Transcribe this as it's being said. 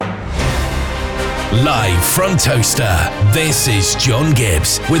Live from Toaster, this is John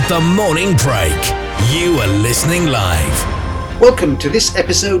Gibbs with The Morning Break. You are listening live. Welcome to this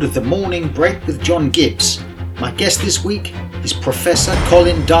episode of The Morning Break with John Gibbs. My guest this week is Professor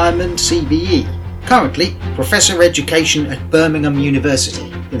Colin Diamond, CBE, currently Professor of Education at Birmingham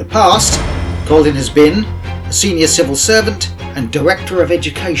University. In the past, Colin has been a Senior Civil Servant and Director of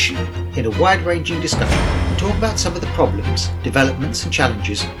Education. In a wide-ranging discussion, we talk about some of the problems, developments and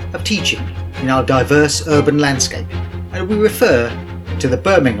challenges of teaching in our diverse urban landscape, and we refer to the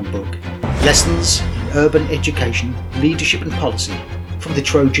Birmingham book, Lessons in Urban Education, Leadership and Policy, from the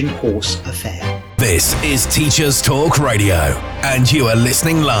Trojan Horse Affair. This is Teachers Talk Radio, and you are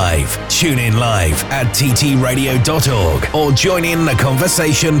listening live. Tune in live at ttradio.org or join in the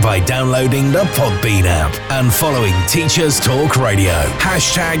conversation by downloading the Podbean app and following Teachers Talk Radio.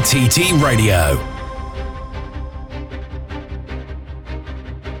 #TT Radio.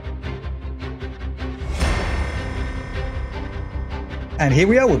 And here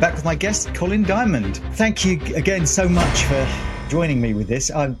we are, we're back with my guest, Colin Diamond. Thank you again so much for joining me with this.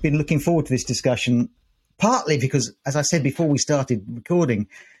 I've been looking forward to this discussion, partly because, as I said before we started recording,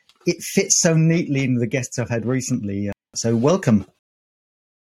 it fits so neatly in the guests I've had recently. So welcome.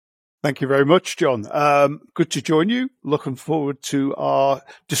 Thank you very much, John. Good to join you. Looking forward to our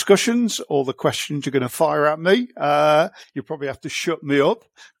discussions, all the questions you're going to fire at me. You probably have to shut me up,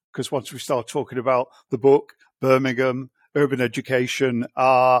 because once we start talking about the book, Birmingham, urban education,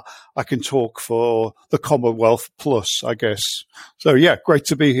 I can talk for the Commonwealth plus, I guess. So, yeah, great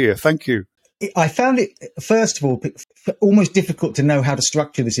to be here. Thank you. I found it, first of all, almost difficult to know how to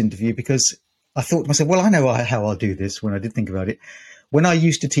structure this interview, because I thought to myself, well, I know how I'll do this when I did think about it. When I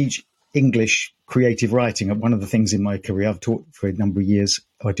used to teach English creative writing, one of the things in my career, I've taught for a number of years,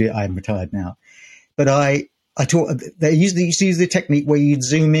 I am retired now, but I taught, they used to use the technique where you'd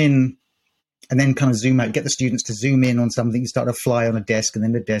zoom in and then kind of zoom out, get the students to zoom in on something. You start to fly on a desk, and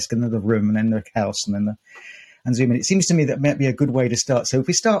then the desk, and then the room, and then the house, and then and zoom in. It seems to me that might be a good way to start. So if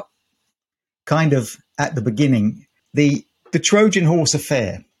we start kind of at the beginning, the Trojan Horse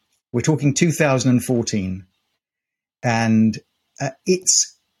Affair, we're talking 2014, and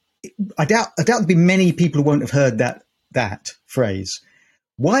I doubt there'll be many people who won't have heard that phrase.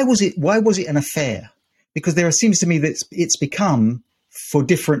 Why was it an affair? Because seems to me that it's become, for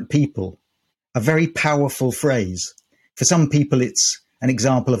different people, a very powerful phrase. For some people, it's an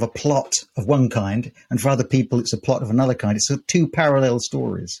example of a plot of one kind, and for other people, it's a plot of another kind. It's two parallel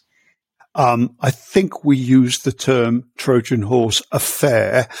stories. I think we use the term Trojan Horse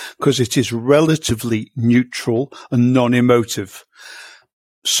Affair because it is relatively neutral and non-emotive.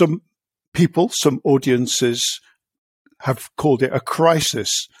 Some people, some audiences have called it a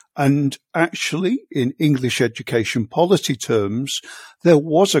crisis. And actually, in English education policy terms, there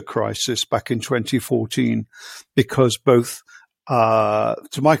was a crisis back in 2014 because both,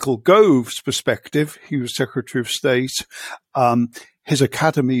 to Michael Gove's perspective, he was Secretary of State, his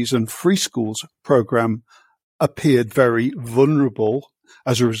academies and free schools program appeared very vulnerable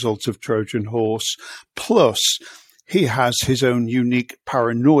as a result of Trojan Horse. Plus, he has his own unique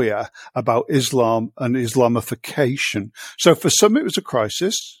paranoia about Islam and Islamification. So for some, it was a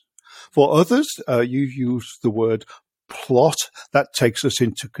crisis. For others, you use the word plot. That takes us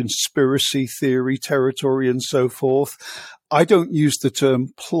into conspiracy theory territory and so forth. I don't use the term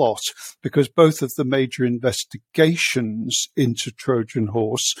plot because both of the major investigations into Trojan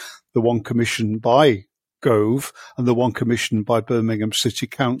Horse, the one commissioned by Gove and the one commissioned by Birmingham City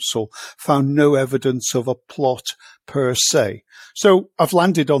Council, found no evidence of a plot per se. So I've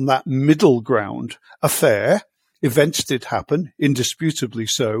landed on that middle ground affair. Events did happen, indisputably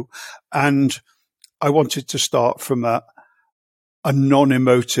so, and I wanted to start from a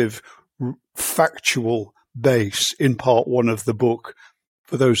non-emotive, factual base in part one of the book,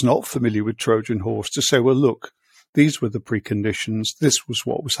 for those not familiar with Trojan Horse, to say, well, look, these were the preconditions, this was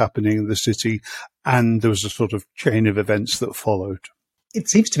what was happening in the city, and there was a sort of chain of events that followed. It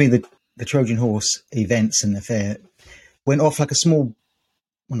seems to me that the Trojan Horse events and affair went off like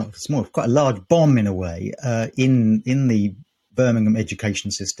quite a large bomb in a way, in the Birmingham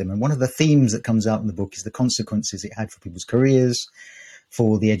education system. And one of the themes that comes out in the book is the consequences it had for people's careers,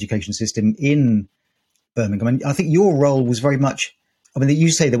 for the education system in Birmingham. And I think your role was very much,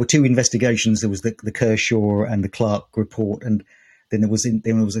 you say there were two investigations. There was the Kershaw and the Clark report, and then there was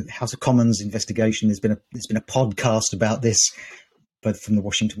a House of Commons investigation. There's been a podcast about this, both from the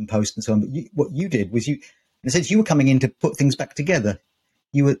Washington Post and so on. But what you did was in a sense, you were coming in to put things back together.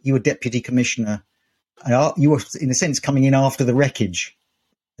 You were deputy commissioner. You were, in a sense, coming in after the wreckage,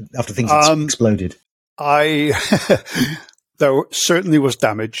 after things had exploded. There certainly was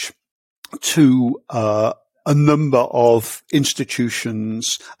damage. to a number of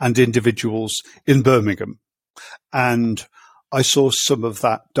institutions and individuals in Birmingham. And I saw some of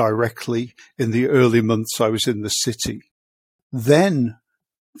that directly in the early months I was in the city. Then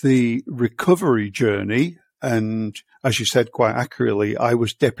the recovery journey, and as you said quite accurately, I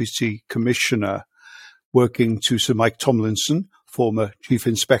was Deputy Commissioner working to Sir Mike Tomlinson, former Chief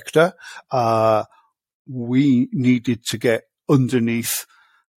Inspector. We needed to get underneath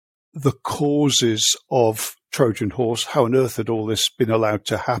the causes of Trojan Horse, how on earth had all this been allowed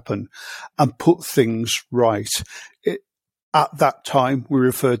to happen, and put things right. At that time, we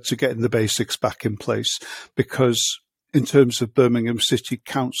referred to getting the basics back in place, because in terms of Birmingham City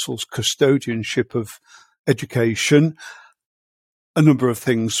Council's custodianship of education, a number of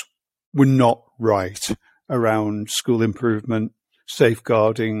things were not right around school improvement,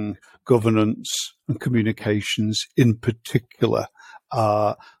 safeguarding, governance, and communications in particular.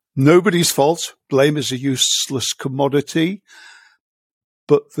 Nobody's fault. Blame is a useless commodity.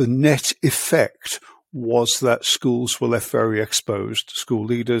 But the net effect was that schools were left very exposed, school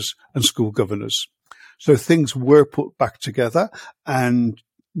leaders and school governors. So things were put back together and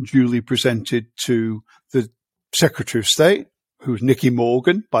duly presented to the Secretary of State, who was Nicky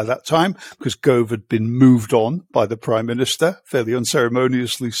Morgan by that time, because Gove had been moved on by the Prime Minister, fairly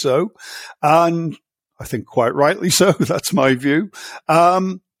unceremoniously so. And I think quite rightly so. That's my view.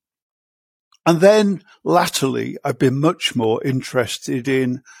 And then latterly, I've been much more interested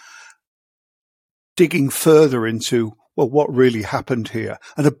in digging further into, well, what really happened here.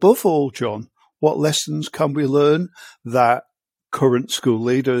 And above all, John, what lessons can we learn that current school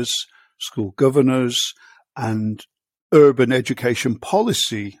leaders, school governors, and urban education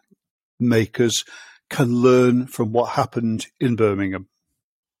policy makers can learn from what happened in Birmingham?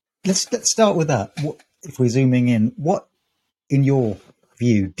 Let's start with that. If we're zooming in, what, in your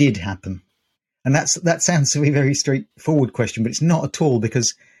view, did happen? And that sounds to be a very straightforward question, but it's not at all,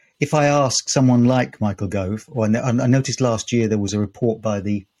 because if I ask someone like Michael Gove, or I noticed last year there was a report by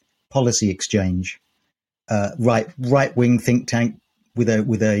the Policy Exchange, right-wing think tank with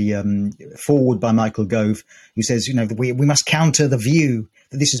a forward by Michael Gove, who says, we must counter the view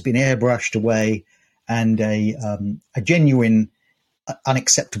that this has been airbrushed away and a genuine,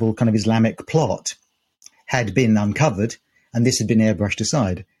 unacceptable kind of Islamic plot had been uncovered, and this had been airbrushed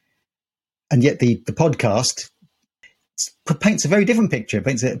aside. And yet the podcast paints a very different picture. It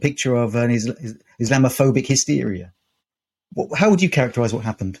paints a picture of an Islamophobic hysteria. How would you characterize what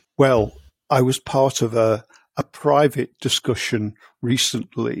happened? Well, I was part of a private discussion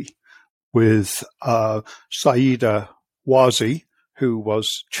recently with Saida Wazi, who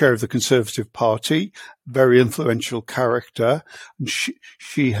was chair of the Conservative Party, very influential character. And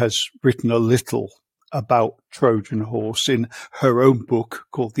she has written a little about Trojan Horse in her own book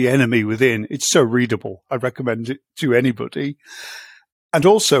called The Enemy Within. It's so readable. I recommend it to anybody. And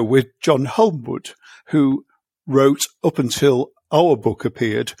also with John Holmwood, who wrote, up until our book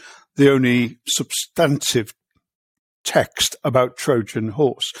appeared, the only substantive text about Trojan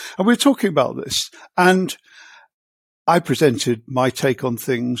Horse. And we're talking about this. And I presented my take on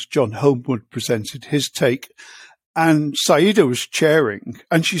things. John Holmwood presented his take. And Saida was chairing,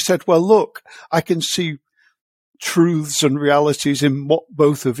 and she said, well, look, I can see truths and realities in what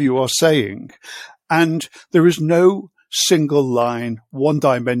both of you are saying. And there is no single line,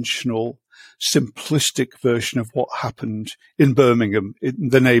 one-dimensional, simplistic version of what happened in Birmingham in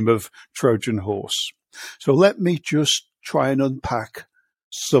the name of Trojan Horse. So let me just try and unpack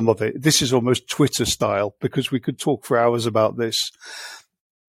some of it. This is almost Twitter style, because we could talk for hours about this.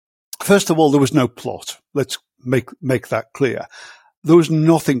 First of all, there was no plot. Let's make that clear. There was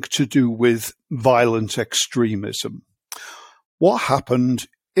nothing to do with violent extremism. What happened,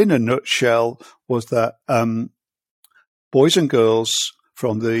 in a nutshell, was that boys and girls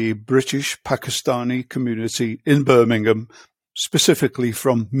from the British Pakistani community in Birmingham, specifically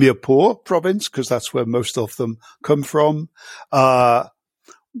from Mirpur province, because that's where most of them come from, were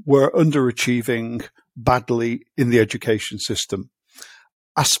underachieving badly in the education system.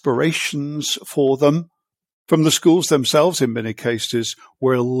 Aspirations for them from the schools themselves, in many cases,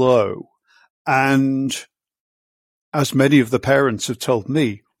 were low. And as many of the parents have told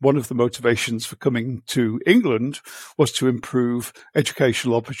me, one of the motivations for coming to England was to improve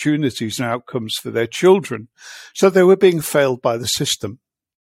educational opportunities and outcomes for their children. So they were being failed by the system.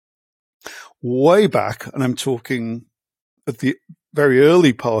 Way back, and I'm talking at the very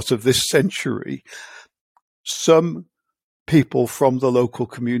early part of this century, some people from the local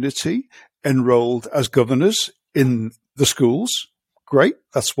community enrolled as governors in the schools. Great,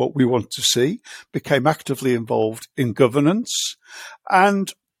 that's what we want to see. Became actively involved in governance.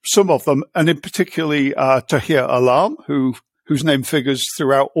 And some of them, and in particularly Tahir Alam, whose name figures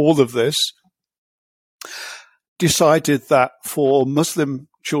throughout all of this, decided that for Muslim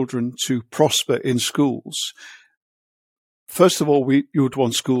children to prosper in schools, first of all, you would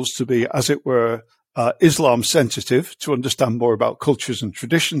want schools to be, as it were, Islam sensitive, to understand more about cultures and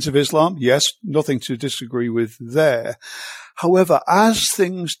traditions of Islam. Yes, nothing to disagree with there. However, as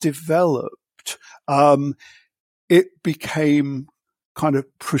things developed, it became kind of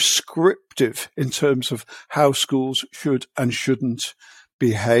prescriptive in terms of how schools should and shouldn't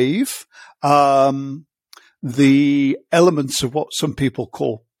behave. The elements of what some people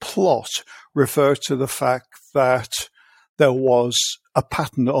call plot refer to the fact that there was a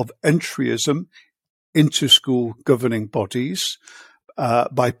pattern of entryism into school governing bodies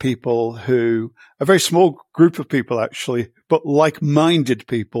by people who, a very small group of people actually, but like-minded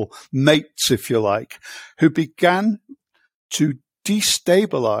people, mates if you like, who began to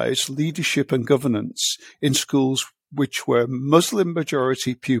destabilize leadership and governance in schools which were Muslim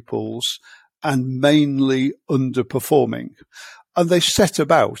majority pupils and mainly underperforming. And they set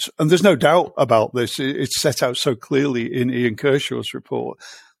about, and there's no doubt about this, it's set out so clearly in Ian Kershaw's report,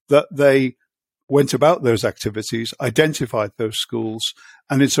 that they went about those activities, identified those schools,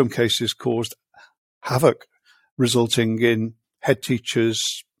 and in some cases caused havoc, resulting in head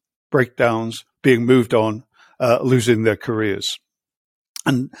teachers, breakdowns, being moved on, losing their careers.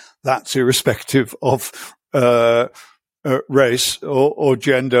 And that's irrespective of race or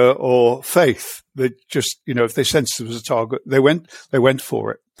gender or faith. They just, if they sensed there was a target, they went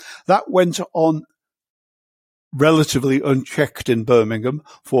for it. That went on relatively unchecked in Birmingham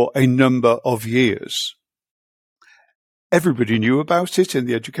for a number of years. Everybody knew about it in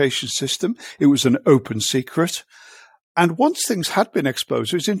the education system. It was an open secret. And once things had been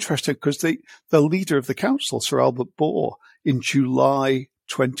exposed, it was interesting because the leader of the council, Sir Albert Bohr, in July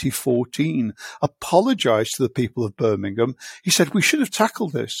 2014, apologized to the people of Birmingham. He said, we should have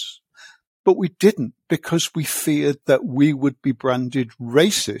tackled this, but we didn't because we feared that we would be branded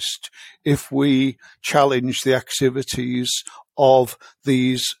racist if we challenged the activities of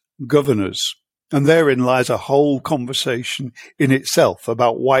these governors. And therein lies a whole conversation in itself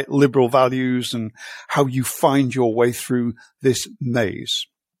about white liberal values and how you find your way through this maze.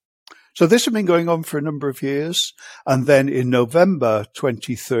 So this had been going on for a number of years. And then in November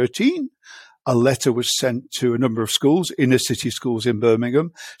 2013, a letter was sent to a number of schools, inner city schools in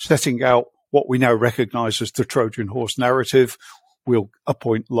Birmingham, setting out what we now recognize as the Trojan horse narrative. We'll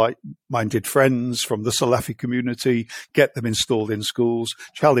appoint like-minded friends from the Salafi community, get them installed in schools,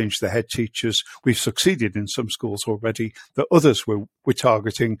 challenge the head teachers. We've succeeded in some schools already that others we're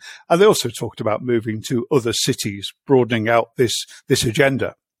targeting. And they also talked about moving to other cities, broadening out this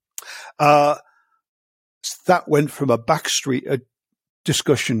agenda. That went from a backstreet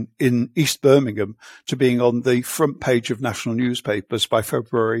discussion in East Birmingham to being on the front page of national newspapers by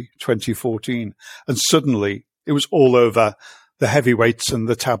February 2014. And suddenly it was all over the heavyweights and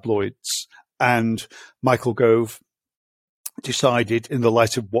the tabloids. And Michael Gove decided, in the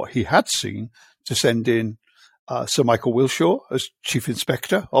light of what he had seen, to send in Sir Michael Wilshaw as Chief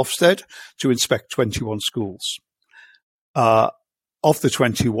Inspector, Ofsted, to inspect 21 schools. Of the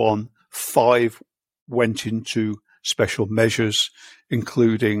 21, 5 went into special measures,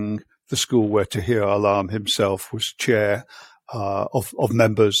 including the school where Tahir Alam himself was chair of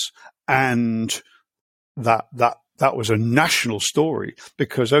members. And that was a national story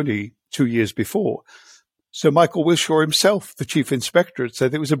because only 2 years before, Sir Michael Wilshaw himself, the chief inspector, had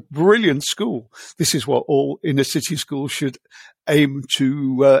said it was a brilliant school. This is what all inner city schools should aim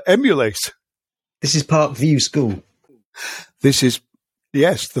to emulate. This is Parkview School. This is,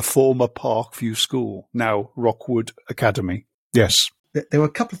 yes, the former Parkview School, now Rockwood Academy. Yes. There were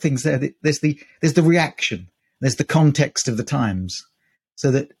a couple of things there. There's the reaction. There's the context of the times. So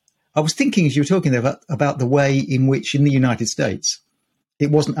that I was thinking as you were talking there about the way in which in the United States,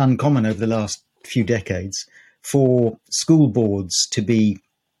 it wasn't uncommon over the last few decades for school boards to be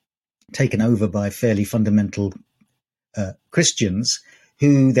taken over by fairly fundamental Christians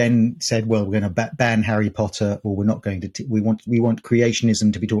who then said, well, we're going to ban Harry Potter, or we're not going to, we want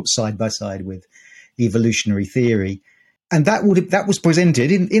creationism to be taught side by side with evolutionary theory. And that was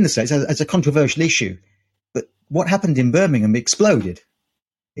presented in the States as a controversial issue. But what happened in Birmingham exploded.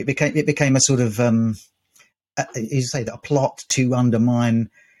 It became a sort of, you say that a plot to undermine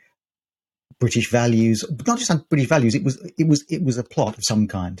British values, but not just British values. It was a plot of some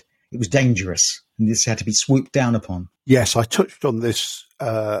kind. It was dangerous, and this had to be swooped down upon. Yes, I touched on this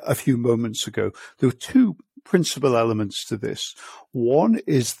a few moments ago. There were two principal elements to this. One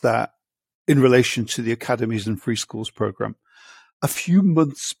is that in relation to the Academies and Free Schools program, a few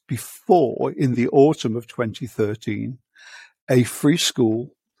months before, in the autumn of 2013, a free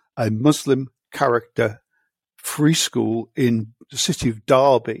school, a Muslim character free school in the city of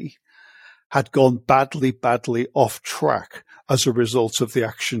Derby, had gone badly off track as a result of the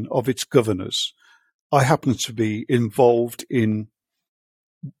action of its governors. I happened to be involved in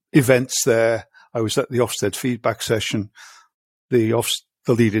events there. I was at the Ofsted feedback session. The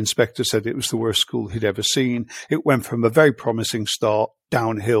lead inspector said it was the worst school he'd ever seen. It went from a very promising start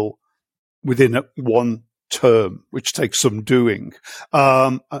downhill within one term, which takes some doing.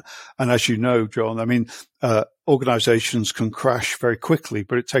 And as you know, John, I mean, organizations can crash very quickly,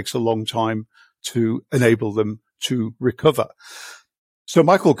 but it takes a long time to enable them to recover. So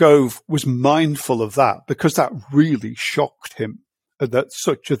Michael Gove was mindful of that because that really shocked him that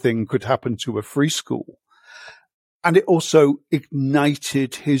such a thing could happen to a free school. And it also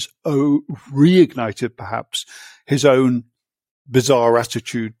reignited perhaps his own bizarre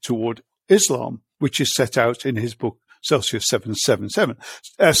attitude toward Islam, which is set out in his book Celsius 77. And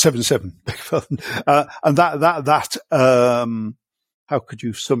that how could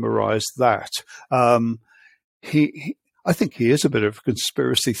you summarize that? I think he is a bit of a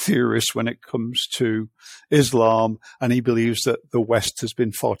conspiracy theorist when it comes to Islam, and he believes that the West has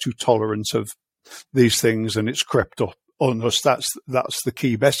been far too tolerant of these things and it's crept up on us. That's the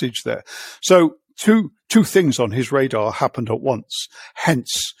key message there. So two things on his radar happened at once,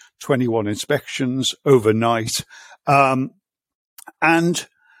 hence 21 inspections overnight. And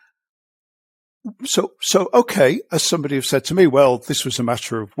so, okay, as somebody have said to me, well, this was a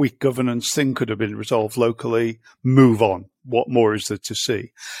matter of weak governance, thing could have been resolved locally, move on. What more is there to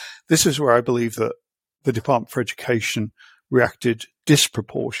see? This is where I believe that the Department for Education reacted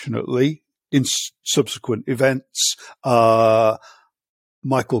disproportionately in subsequent events. Michael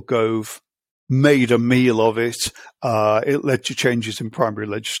Gove made a meal of it. It led to changes in primary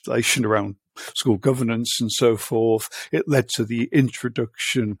legislation around school governance and so forth. It led to the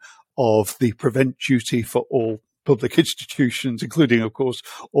introduction of the prevent duty for all public institutions, including, of course,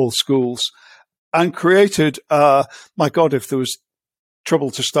 all schools, and created, my God, if there was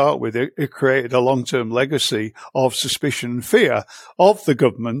trouble to start with, it created a long-term legacy of suspicion and fear of the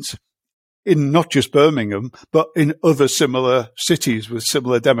government in not just Birmingham, but in other similar cities with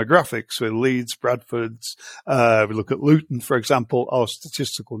similar demographics, with Leeds, Bradford's. We look at Luton, for example, our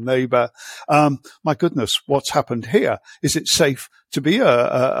statistical neighbour. My goodness, what's happened here? Is it safe to be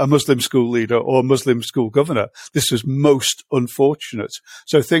a Muslim school leader or a Muslim school governor? This was most unfortunate.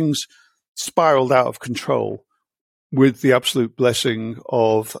 So things spiraled out of control with the absolute blessing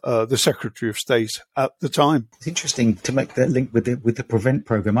of the Secretary of State at the time. It's interesting to make that link with the Prevent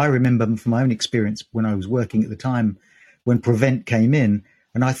program. I remember from my own experience when I was working at the time when Prevent came in,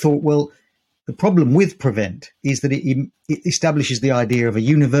 and I thought, well, the problem with Prevent is that it establishes the idea of a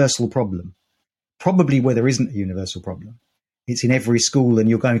universal problem, probably where there isn't a universal problem. It's in every school, and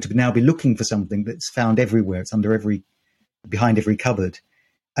you're going to now be looking for something that's found everywhere. It's behind every cupboard.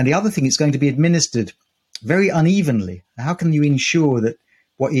 And the other thing, it's going to be administered very unevenly. How can you ensure that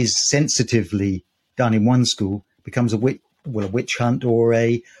what is sensitively done in one school becomes a witch hunt or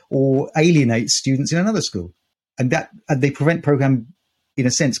alienates students in another school? And the Prevent program, in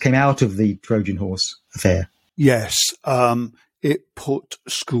a sense, came out of the Trojan Horse affair. Yes, it put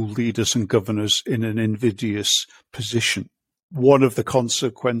school leaders and governors in an invidious position. One of the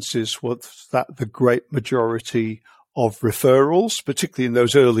consequences was that the great majority of referrals, particularly in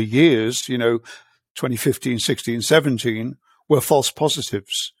those early years, 2015, 16, 17, were false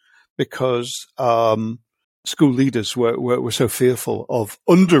positives because school leaders were so fearful of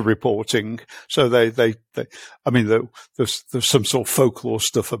underreporting. So there's some sort of folklore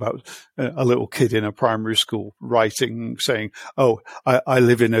stuff about a little kid in a primary school writing, saying, "Oh, I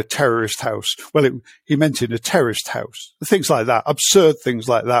live in a terrorist house." Well, he meant in a terrorist house. Things like that, absurd things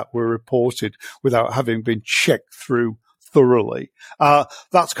like that, were reported without having been checked through thoroughly.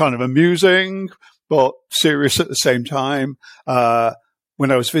 That's kind of amusing, but serious at the same time.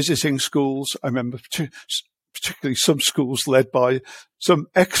 When I was visiting schools, I remember particularly some schools led by some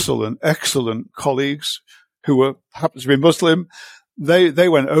excellent colleagues who happened to be Muslim. They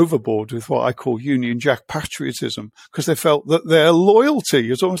went overboard with what I call Union Jack patriotism because they felt that their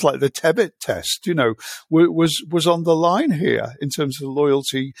loyalty is almost like the Tebbit test, was on the line here in terms of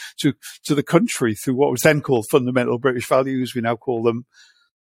loyalty to the country through what was then called fundamental British values. We now call them,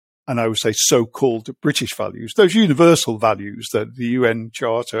 and I would say so-called British values, those universal values that the UN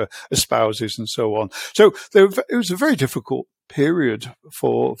Charter espouses and so on. So it was a very difficult period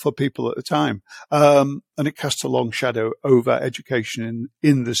for people at the time. And it cast a long shadow over education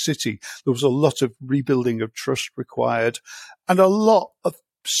in the city. There was a lot of rebuilding of trust required and a lot of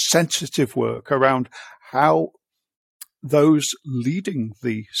sensitive work around how those leading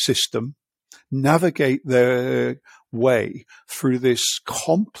the system navigate their way through this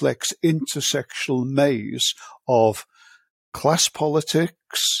complex intersectional maze of class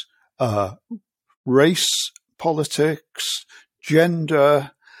politics, race politics,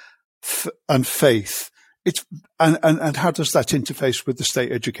 gender, and faith. And how does that interface with the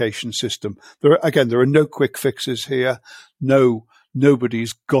state education system? There are no quick fixes here.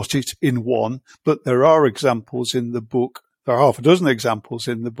 Nobody's got it in one, but there are examples in the book. There are half a dozen examples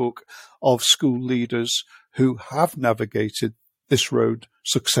in the book of school leaders who have navigated this road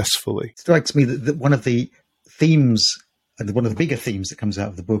successfully. It strikes me that one of the themes, and one of the bigger themes that comes out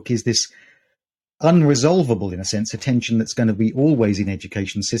of the book, is this unresolvable, in a sense, a tension that's going to be always in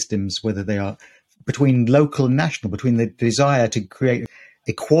education systems, whether they are between local and national, between the desire to create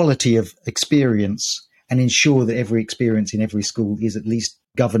equality of experience and ensure that every experience in every school is at least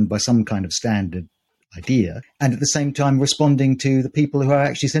governed by some kind of standard idea, and at the same time responding to the people who are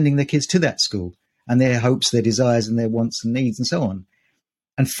actually sending their kids to that school and their hopes, their desires and their wants and needs and so on.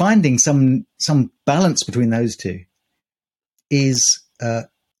 And finding some balance between those two is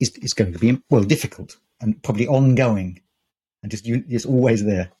going to be, well, difficult and probably ongoing and just always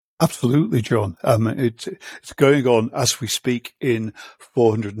there. Absolutely, John. It's going on as we speak in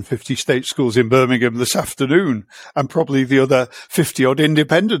 450 state schools in Birmingham this afternoon, and probably the other 50-odd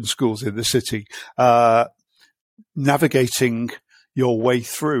independent schools in the city, navigating your way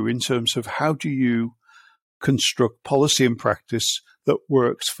through in terms of how do you construct policy and practice that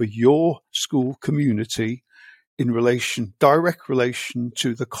works for your school community in direct relation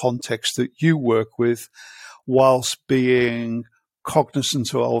to the context that you work with, whilst being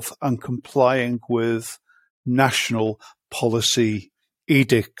cognizant of and complying with national policy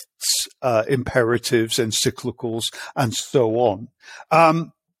edicts, imperatives, encyclicals, and so on.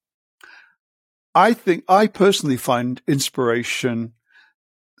 I personally find inspiration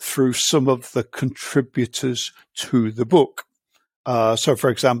through some of the contributors to the book. So,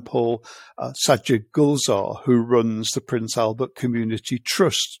 for example, Sajid Gulzar, who runs the Prince Albert Community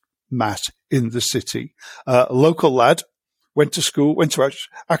Trust mat in the city, a local lad, went to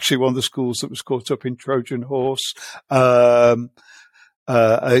actually one of the schools that was caught up in Trojan Horse.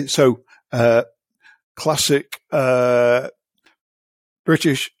 Classic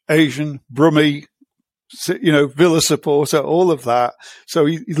British, Asian, Brummie, Villa supporter, all of that. So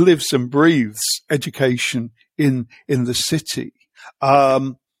he lives and breathes education in the city.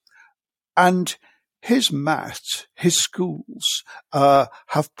 And his schools,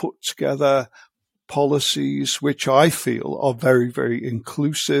 have put together policies which I feel are very, very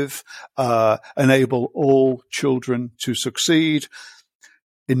inclusive, enable all children to succeed.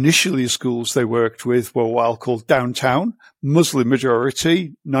 Initially, the schools they worked with were what I'll call downtown, Muslim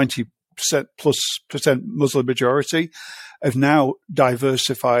majority, 90% plus Muslim majority, have now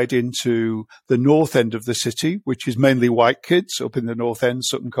diversified into the north end of the city, which is mainly white kids up in the north end,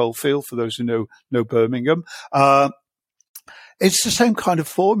 Sutton Coldfield, for those who know Birmingham. It's the same kind of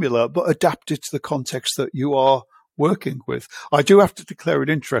formula, but adapted to the context that you are working with. I do have to declare an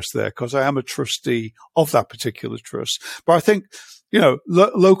interest there because I am a trustee of that particular trust. But I think,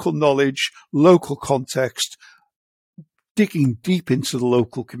 local knowledge, local context, digging deep into the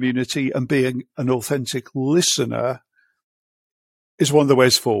local community and being an authentic listener is one of the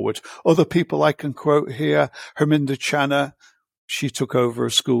ways forward. Other people I can quote here, Harminder Channa. She took over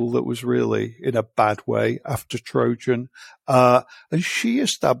a school that was really in a bad way after Trojan. And she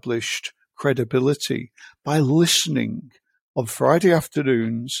established credibility by listening on Friday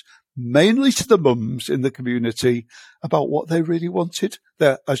afternoons, mainly to the mums in the community, about what they really wanted.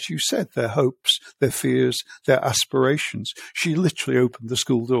 As you said, their hopes, their fears, their aspirations. She literally opened the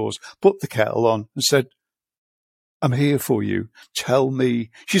school doors, put the kettle on and said, I'm here for you. Tell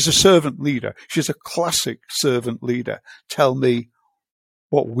me. She's a servant leader. She's a classic servant leader. Tell me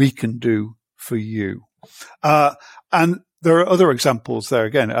what we can do for you. And there are other examples there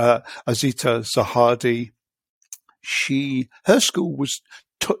again. Azita Zahadi, her school was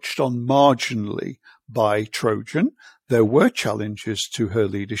touched on marginally by Trojan. There were challenges to her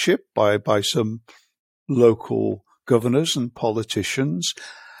leadership by some local governors and politicians.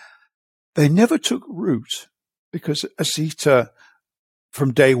 They never took root, because Azita,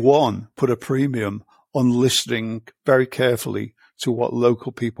 from day one, put a premium on listening very carefully to what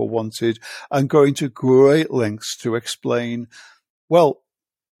local people wanted and going to great lengths to explain, well,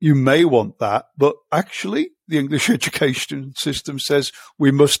 you may want that, but actually the English education system says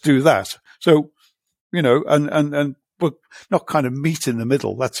we must do that. So, and we're not kind of meet in the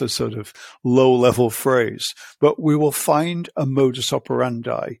middle. That's a sort of low-level phrase. But we will find a modus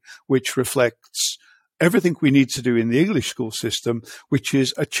operandi which reflects everything we need to do in the English school system, which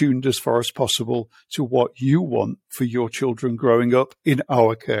is attuned as far as possible to what you want for your children growing up in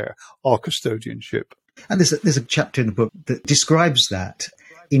our care, our custodianship. And there's a chapter in the book that describes that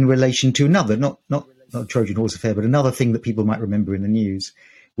in relation to another, not Trojan Horse Affair, but another thing that people might remember in the news,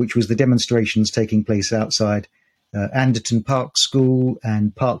 which was the demonstrations taking place outside Anderton Park School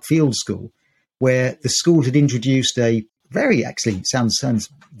and Park Field School, where the school had introduced a sounds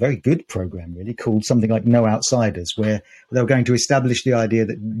very good program, really, called something like No Outsiders, where they were going to establish the idea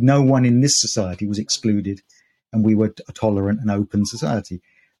that no one in this society was excluded and we were a tolerant and open society.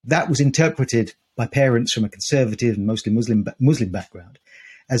 That was interpreted by parents from a conservative and mostly Muslim background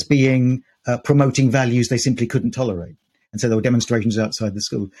as being promoting values they simply couldn't tolerate. And so there were demonstrations outside the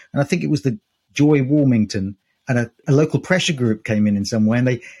school. And I think it was the Joy Warmington and a local pressure group came in some way, and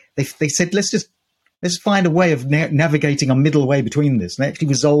they said, let's find a way of navigating a middle way between this. And they actually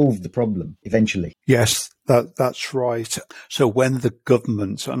resolved the problem eventually. Yes, that's right. So when the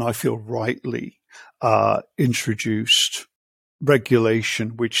government, and I feel rightly, introduced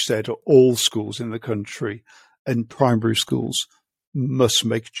regulation which said all schools in the country and primary schools must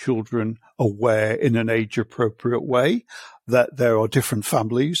make children aware in an age-appropriate way that there are different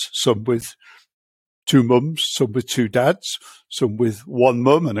families, some with two mums, some with two dads, some with one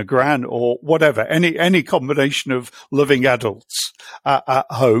mum and a gran, or whatever, any combination of loving adults at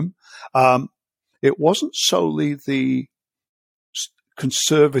home. It wasn't solely the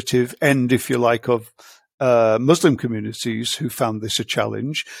conservative end, if you like, of Muslim communities who found this a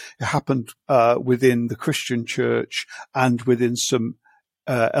challenge. It happened within the Christian church and within some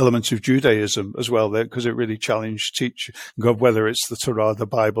elements of Judaism as well, because it really challenged God, whether it's the Torah, the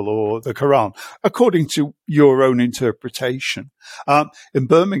Bible, or the Quran, according to your own interpretation. In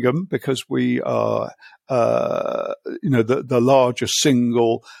Birmingham, because we are, the largest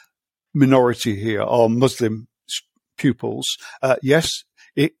single minority here are Muslim pupils. Yes,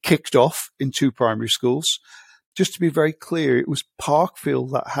 it kicked off in 2 primary schools. Just to be very clear, it was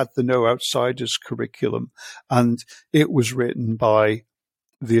Parkfield that had the No Outsiders curriculum, and it was written by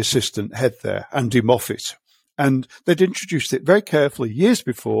the assistant head there, Andy Moffat. And they'd introduced it very carefully years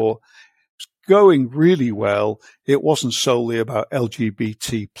before. It was going really well. It wasn't solely about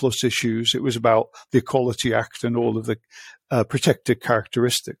LGBT plus issues. It was about the Equality Act and all of the protected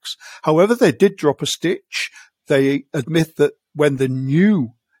characteristics. However, they did drop a stitch. They admit that when the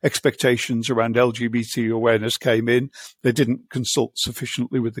new expectations around LGBT awareness came in, they didn't consult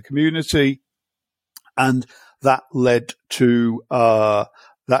sufficiently with the community. And that led to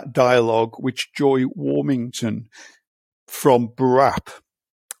that dialogue which Joy Warmington from BRAP,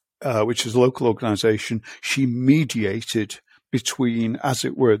 which is a local organisation, she mediated between, as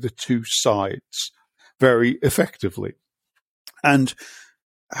it were, the two sides very effectively. And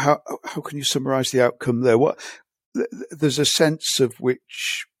how can you summarise the outcome there? There's a sense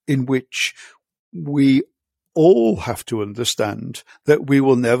in which we all have to understand that we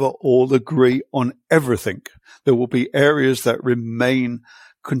will never all agree on everything. There will be areas that remain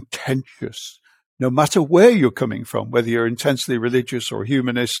contentious, no matter where you're coming from, whether you're intensely religious or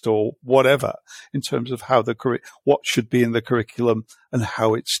humanist or whatever, in terms of how what should be in the curriculum and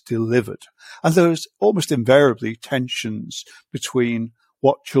how it's delivered. And there's almost invariably tensions between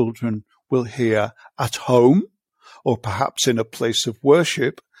what children will hear at home or perhaps in a place of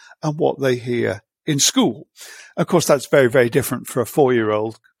worship and what they hear in school. Of course, that's very, very different for a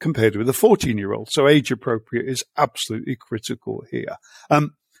 4-year-old compared with a 14-year-old. So age appropriate is absolutely critical here.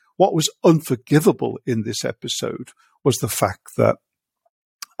 What was unforgivable in this episode was the fact that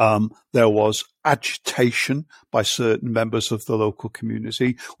there was agitation by certain members of the local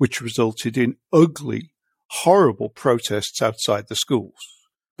community, which resulted in ugly, horrible protests outside the schools,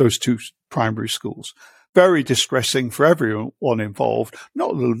 those 2 primary schools. Very distressing for everyone involved,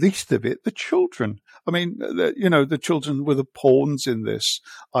 not the least of it, the children. I mean, the children were the pawns in this,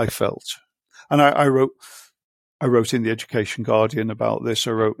 I felt. And I wrote in the Education Guardian about this.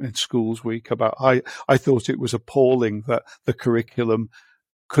 I wrote in Schools Week about, I thought it was appalling that the curriculum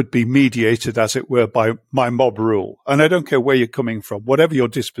could be mediated, as it were, by my mob rule. And I don't care where you're coming from, whatever your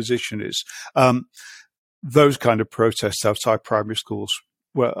disposition is. Those kind of protests outside primary schools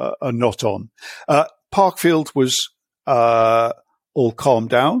are not on. Parkfield was all calmed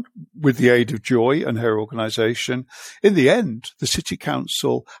down with the aid of Joy and her organisation. In the end, the City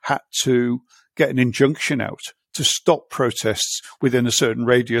Council had to get an injunction out to stop protests within a certain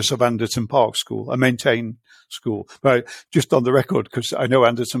radius of Anderton Park School and maintain school. But just on the record, because I know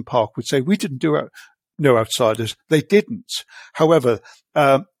Anderson Park would say, we didn't do No Outsiders. They didn't. However,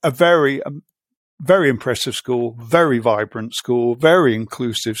 a very impressive school, very vibrant school, very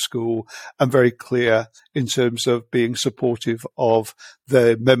inclusive school, and very clear in terms of being supportive of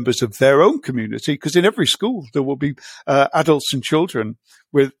the members of their own community. Because in every school, there will be adults and children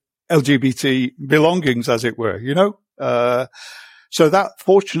with LGBT belongings, as it were, So that,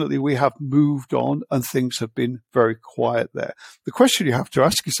 fortunately, we have moved on and things have been very quiet there. The question you have to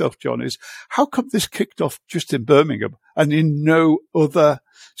ask yourself, John, is how come this kicked off just in Birmingham and in no other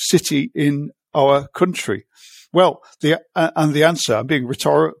city in our country? Well, the answer, I'm being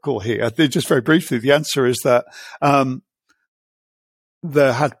rhetorical here, just very briefly, the answer is that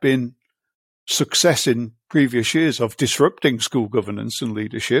there had been success in previous years of disrupting school governance and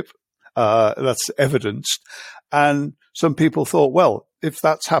leadership. That's evidenced. And some people thought, well, if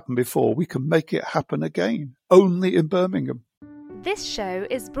that's happened before, we can make it happen again, only in Birmingham. This show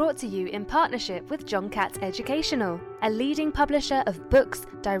is brought to you in partnership with John Catt Educational, a leading publisher of books,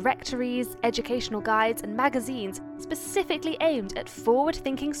 directories, educational guides and magazines specifically aimed at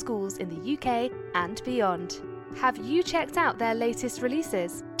forward-thinking schools in the UK and beyond. Have you checked out their latest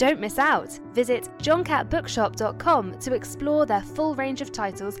releases? Don't miss out! Visit johncattbookshop.com to explore their full range of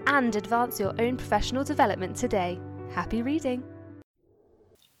titles and advance your own professional development today. Happy reading!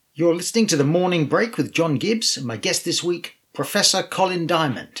 You're listening to The Morning Break with John Gibbs, and my guest this week, Professor Colin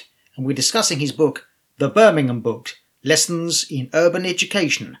Diamond, and we're discussing his book, The Birmingham Book, Lessons in Urban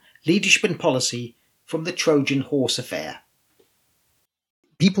Education, Leadership and Policy from the Trojan Horse Affair.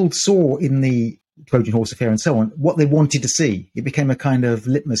 People saw in the Trojan Horse Affair and so on what they wanted to see. It became a kind of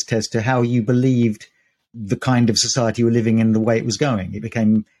litmus test to how you believed the kind of society you were living in, the way it was going. It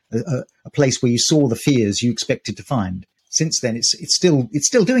became a place where you saw the fears you expected to find. Since then, it's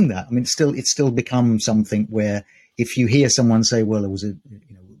still doing that. I mean, it's still become something where if you hear someone say, "Well, it was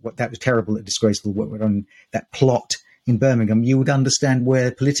that was terrible, that disgraceful, what went on, that plot in Birmingham," you would understand where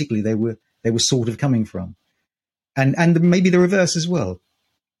politically they were sort of coming from, and maybe the reverse as well.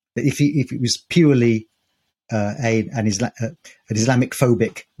 That if it was purely an Islamic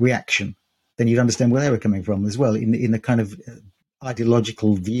phobic reaction, then you'd understand where they were coming from as well, in the kind of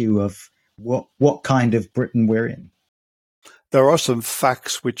ideological view of what kind of Britain we're in. There are some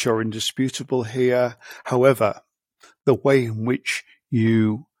facts which are indisputable here. However, the way in which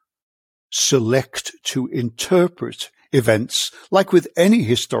you select to interpret events, like with any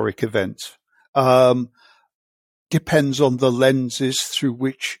historic event, depends on the lenses through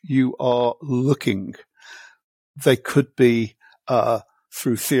which you are looking. They could be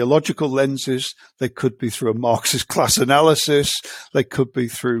through theological lenses. They could be through a Marxist class analysis. They could be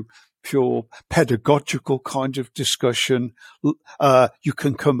through pure pedagogical kind of discussion. You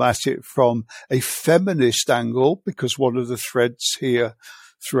can come at it from a feminist angle, because one of the threads here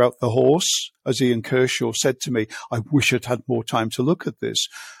throughout The Horse, as Ian Kershaw said to me, I wish I'd had more time to look at this,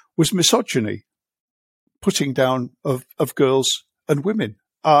 was misogyny, putting down of girls and women.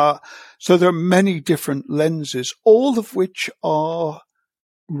 So there are many different lenses, all of which are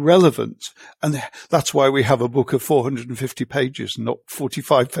relevant. And that's why we have a book of 450 pages, not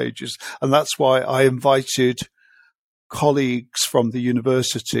 45 pages. And that's why I invited colleagues from the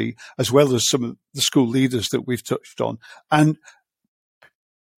university, as well as some of the school leaders that we've touched on, and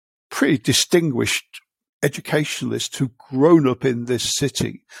pretty distinguished educationalists who've grown up in this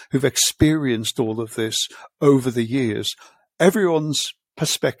city, who've experienced all of this over the years. Everyone's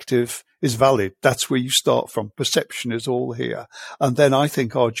perspective is valid. That's where you start from. Perception is all here. And then I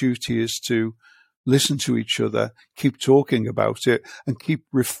think our duty is to listen to each other, keep talking about it, and keep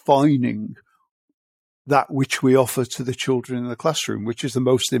refining that which we offer to the children in the classroom, which is the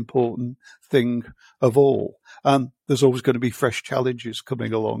most important thing of all. There's always going to be fresh challenges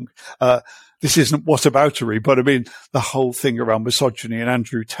coming along. This isn't whataboutery, but I mean, the whole thing around misogyny and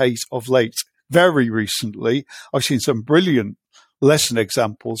Andrew Tate of late, very recently, I've seen some brilliant lesson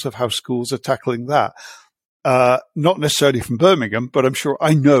examples of how schools are tackling that. Not necessarily from Birmingham, but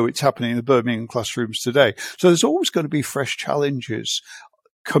I know it's happening in the Birmingham classrooms today. So there's always going to be fresh challenges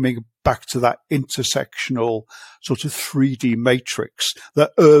coming back to that intersectional sort of 3D matrix that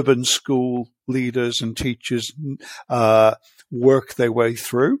urban school leaders and teachers work their way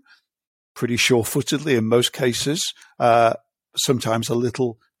through, pretty sure-footedly in most cases, sometimes a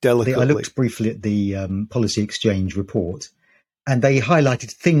little delicately. I looked briefly at the Policy Exchange report, and they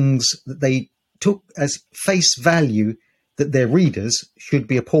highlighted things that they took as face value that their readers should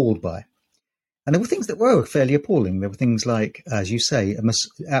be appalled by. And there were things that were fairly appalling. There were things like, as you say,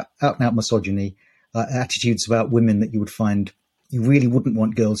 out-and-out misogyny, attitudes about women that you would find you really wouldn't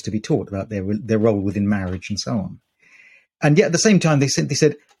want girls to be taught about their role within marriage and so on. And yet at the same time, they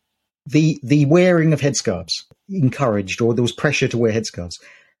said the wearing of headscarves encouraged, or there was pressure to wear headscarves.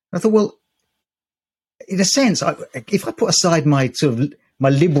 I thought, well, in a sense, if I put aside my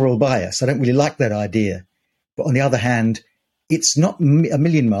liberal bias, I don't really like that idea. But on the other hand, it's not a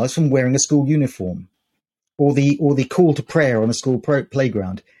million miles from wearing a school uniform or the call to prayer on a school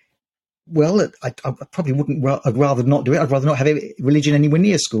playground. Well, I probably wouldn't. I'd rather not do it. I'd rather not have religion anywhere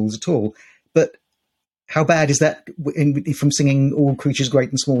near schools at all. But how bad is that from singing "All Creatures Great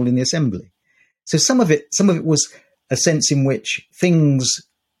and Small" in the assembly? So some of it was a sense in which things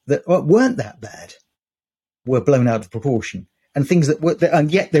that weren't that bad were blown out of proportion, and things that were,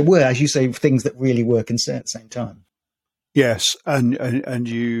 and yet there were, as you say, things that really were concerned at the same time. Yes, and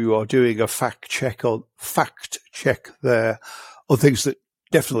you are doing a fact check there on things that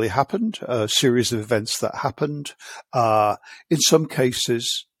definitely happened, a series of events that happened. In some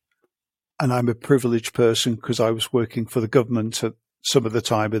cases, and I'm a privileged person because I was working for the government at some of the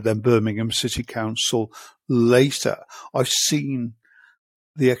time, and then Birmingham City Council later, I've seen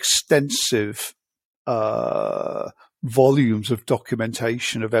the extensive volumes of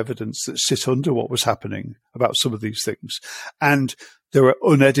documentation of evidence that sit under what was happening about some of these things. And there are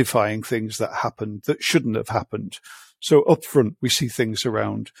unedifying things that happened that shouldn't have happened. So up front, we see things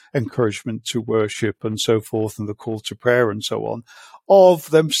around encouragement to worship and so forth, and the call to prayer and so on,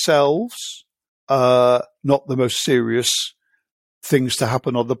 of themselves, not the most serious things to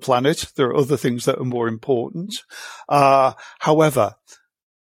happen on the planet. There are other things that are more important. However,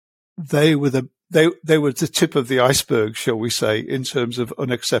 they were the tip of the iceberg, shall we say, in terms of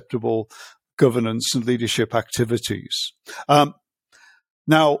unacceptable governance and leadership activities.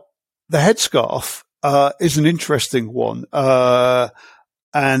 Now, the headscarf is an interesting one,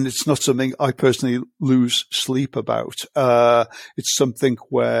 and it's not something I personally lose sleep about. It's something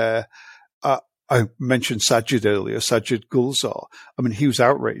where I mentioned Sajid earlier, Sajid Gulzar. I mean, he was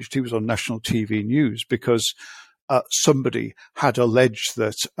outraged. He was on national TV news because somebody had alleged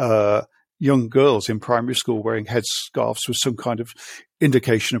that young girls in primary school wearing headscarves was some kind of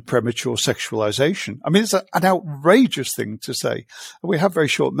indication of premature sexualization. I mean, it's an outrageous thing to say. We have very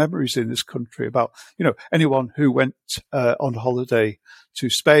short memories in this country about, anyone who went on holiday to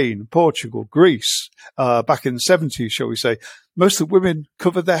Spain, Portugal, Greece, back in the 70s, shall we say. Most of the women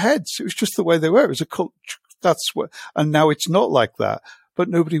covered their heads. It was just the way they were. It was a culture. And now it's not like that, but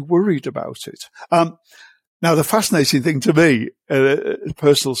nobody worried about it. Now, the fascinating thing to me,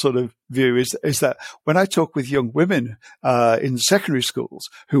 personal sort of view, is that when I talk with young women in secondary schools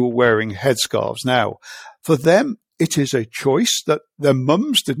who are wearing headscarves now, for them, it is a choice that their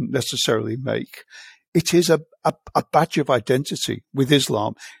mums didn't necessarily make. It is a badge of identity with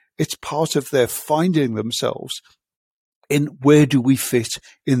Islam. It's part of their finding themselves in where do we fit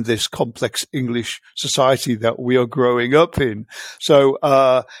in this complex English society that we are growing up in. So,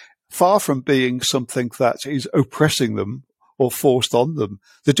 far from being something that is oppressing them or forced on them,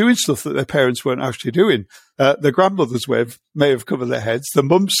 they're doing stuff that their parents weren't actually doing. Their grandmothers may have covered their heads. The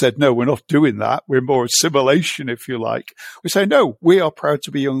mums said, no, we're not doing that. We're more assimilation, if you like. We say, no, we are proud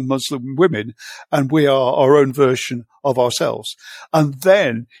to be young Muslim women, and we are our own version of ourselves. And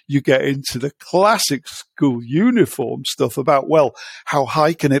then you get into the classic school uniform stuff about, well, how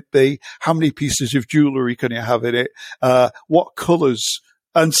high can it be? How many pieces of jewellery can you have in it? What colours?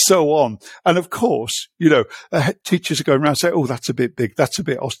 And so on. And of course, teachers are going around saying, oh, that's a bit big. That's a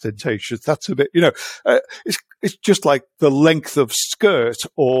bit ostentatious. That's a bit, it's just like the length of skirt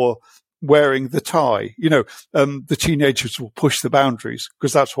or wearing the tie. The teenagers will push the boundaries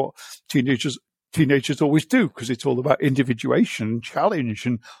because that's what teenagers always do, because it's all about individuation and challenge,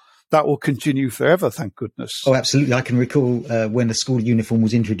 and that will continue forever, thank goodness. Oh, absolutely. I can recall when the school uniform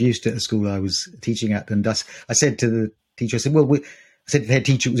was introduced at a school I was teaching at, and I said to the teacher, I said the head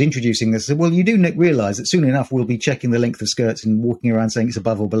teacher was introducing this. I said, well, you do realise that soon enough we'll be checking the length of skirts and walking around saying it's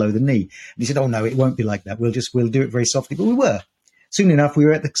above or below the knee. And he said, oh, no, it won't be like that. We'll do it very softly. But we were. Soon enough, we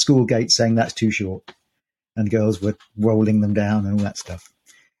were at the school gate saying that's too short. And girls were rolling them down and all that stuff.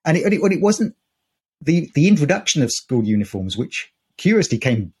 And it wasn't the introduction of school uniforms, which curiously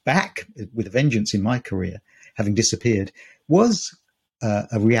came back with a vengeance in my career, having disappeared, was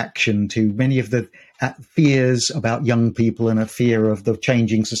a reaction to many of the fears about young people and a fear of the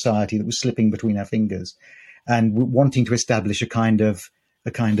changing society that was slipping between our fingers, and wanting to establish a kind of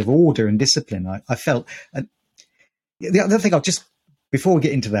order and discipline. I felt. The other thing, before we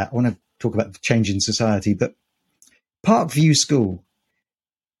get into that, I want to talk about the change in society. But Parkview School,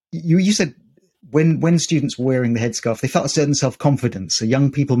 you said when students were wearing the headscarf, they felt a certain self-confidence. So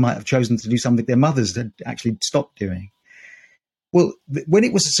young people might have chosen to do something their mothers had actually stopped doing. Well, when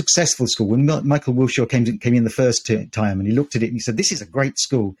it was a successful school, when Michael Wilshaw came in the first time and he looked at it and he said, this is a great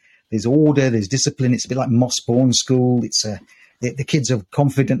school. There's order, there's discipline. It's a bit like Mossbourne School. The kids are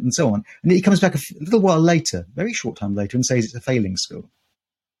confident and so on. And he comes back a little while later, very short time later, and says it's a failing school.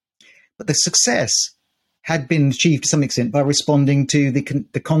 But the success had been achieved to some extent by responding to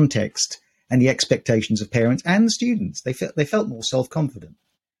the context and the expectations of parents and students. They felt more self-confident.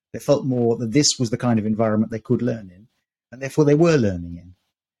 They felt more that this was the kind of environment they could learn in, and therefore they were learning in.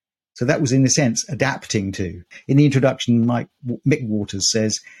 So that was, in a sense, adapting to. In the introduction, Mick Waters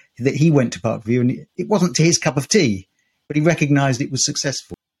says that he went to Parkview and it wasn't to his cup of tea, but he recognised it was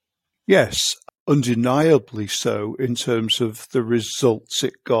successful. Yes, undeniably so in terms of the results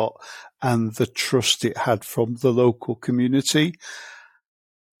it got and the trust it had from the local community.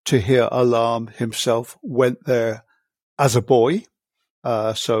 Tahir Alam himself went there as a boy.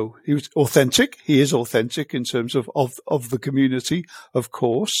 So he was authentic. He is authentic in terms of the community, of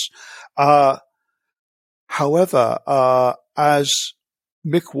course. However, as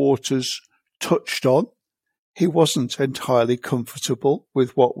Mick Waters touched on, he wasn't entirely comfortable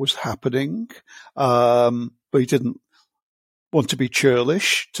with what was happening. But he didn't want to be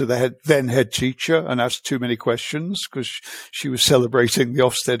churlish to the then head teacher and ask too many questions because she was celebrating the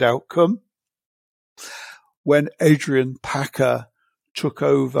Ofsted outcome. When Adrian Packer took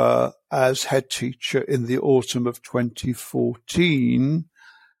over as head teacher in the autumn of 2014,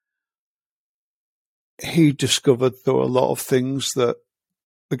 he discovered there were a lot of things that,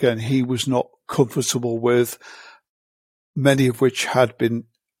 again, he was not comfortable with, many of which had been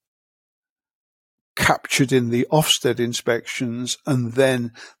captured in the Ofsted inspections and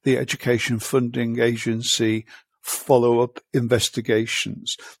then the Education Funding Agency follow-up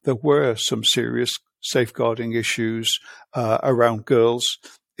investigations. There were some serious safeguarding issues around girls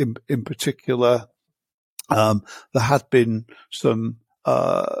in particular. There had been some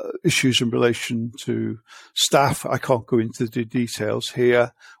issues in relation to staff. I can't go into the details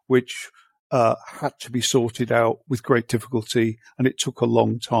here, which had to be sorted out with great difficulty, and it took a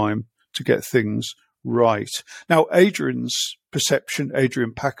long time to get things right. Now, Adrian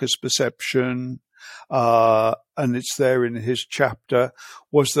Packer's perception, and it's there in his chapter,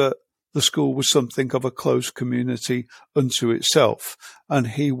 was that the school was something of a closed community unto itself, and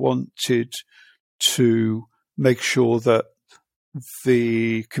he wanted to make sure that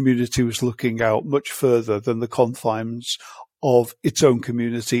the community was looking out much further than the confines of its own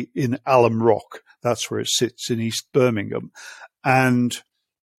community in Alum Rock. That's where it sits in East Birmingham, and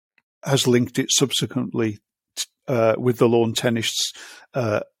has linked it subsequently with the Lawn Tennis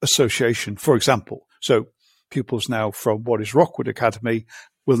Association, for example. So pupils now from what is Rockwood Academy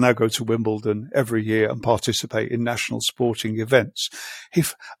will now go to Wimbledon every year and participate in national sporting events. He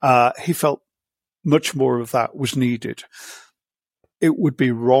felt much more of that was needed. It would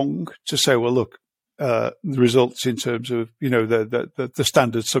be wrong to say, well, look, the results in terms of, the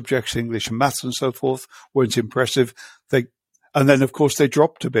standard subjects, English and maths and so forth, weren't impressive. And then, of course, they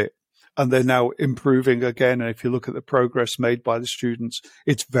dropped a bit. And they're now improving again. And if you look at the progress made by the students,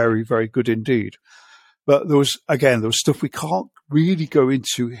 it's very, very good indeed. But there was stuff we can't really go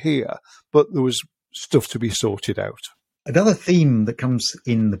into here, but there was stuff to be sorted out. Another theme that comes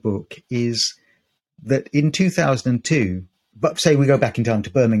in the book is that in 2002, but say we go back in time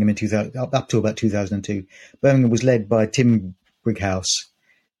to Birmingham up to about 2002, Birmingham was led by Tim Brighouse,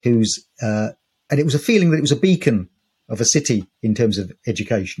 and it was a feeling that it was a beacon of a city in terms of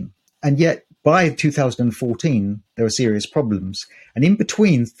education. And yet, by 2014, there were serious problems. And in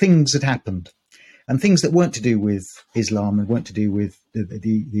between, things had happened. And things that weren't to do with Islam and weren't to do with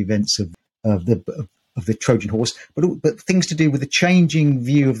the events of the Trojan Horse, but things to do with the changing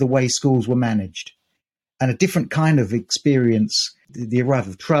view of the way schools were managed. And a different kind of experience, the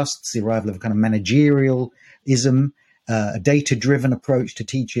arrival of trusts, the arrival of a kind of managerialism, a data-driven approach to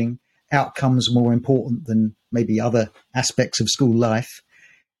teaching, outcomes more important than maybe other aspects of school life.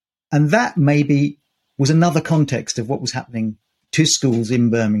 And that maybe was another context of what was happening to schools in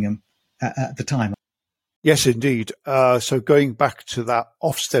Birmingham at the time. Yes, indeed. So going back to that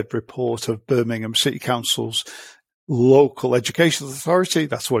Ofsted report of Birmingham City Council's local education authority,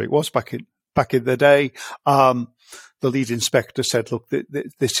 that's what it was back in the day. The lead inspector said, look,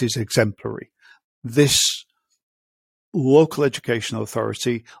 this is exemplary. This local education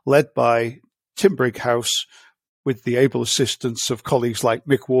authority, led by Tim Brighouse, with the able assistance of colleagues like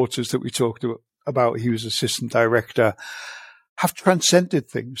Mick Waters that we talked about, he was assistant director, have transcended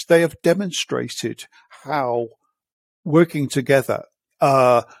things. They have demonstrated how working together,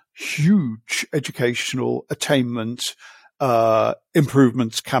 huge educational attainment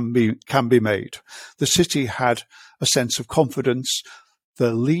improvements can be made. The city had a sense of confidence.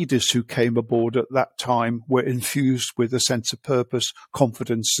 The leaders who came aboard at that time were infused with a sense of purpose,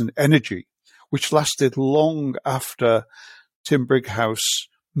 confidence and energy, which lasted long after Tim Brighouse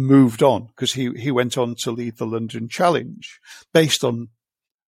moved on, because he went on to lead the London Challenge based on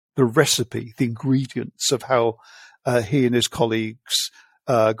the recipe, the ingredients of how he and his colleagues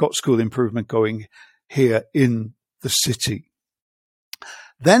got school improvement going here in the city.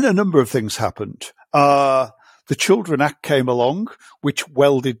 Then a number of things happened. The Children Act came along, which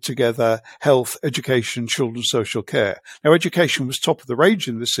welded together health, education, children's social care. Now, education was top of the range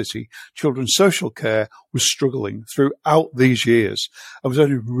in the city. Children's social care was struggling throughout these years and was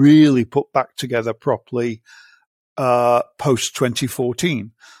only really put back together properly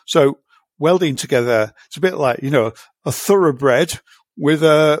post-2014. So welding together, it's a bit like, a thoroughbred with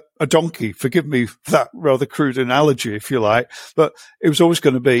a donkey. Forgive me for that rather crude analogy, if you like, but it was always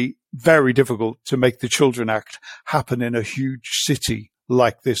going to be very difficult to make the Children Act happen in a huge city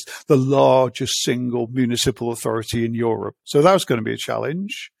like this, the largest single municipal authority in Europe. So that was going to be a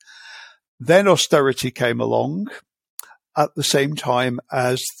challenge. Then austerity came along at the same time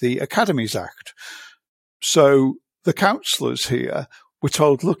as the Academies Act. So the councillors here were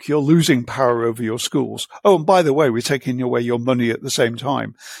told, look, you're losing power over your schools. Oh, and by the way, we're taking away your money at the same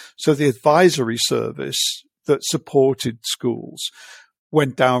time. So the advisory service that supported schools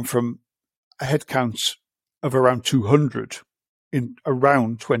went down from a headcount of around 200 in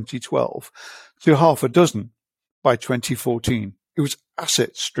around 2012 to half a dozen by 2014. It was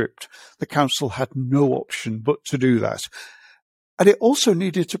asset stripped. The council had no option but to do that. And it also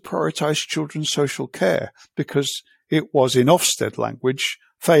needed to prioritise children's social care because it was, in Ofsted language,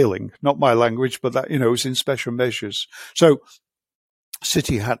 failing. Not my language, but that, it was in special measures. So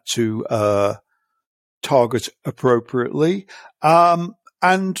City had to target appropriately.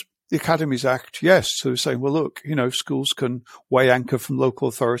 And the Academies Act, yes. So they're saying, well, look, schools can weigh anchor from local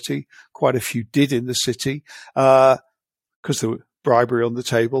authority. Quite a few did in the city because there were bribery on the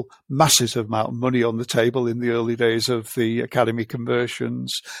table, massive amount of money on the table in the early days of the academy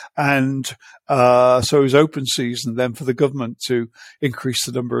conversions. And so it was open season then for the government to increase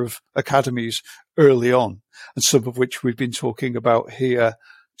the number of academies early on, and some of which we've been talking about here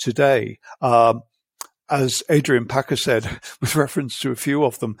today. As Adrian Packer said, with reference to a few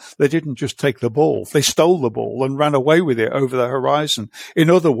of them, they didn't just take the ball, they stole the ball and ran away with it over the horizon. In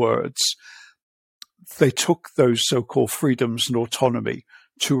other words, they took those so-called freedoms and autonomy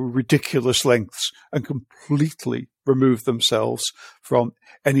to ridiculous lengths and completely removed themselves from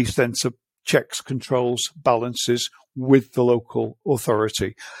any sense of checks, controls, balances with the local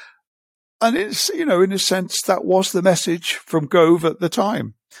authority. And it's, in a sense, that was the message from Gove at the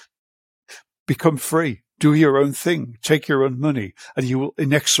time. Become free, do your own thing, take your own money, and you will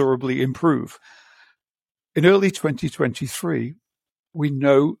inexorably improve. In early 2023, we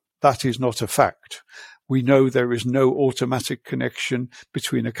know that is not a fact. We know there is no automatic connection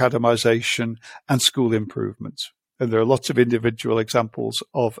between academisation and school improvement. And there are lots of individual examples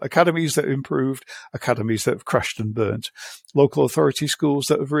of academies that have improved, academies that have crashed and burned, local authority schools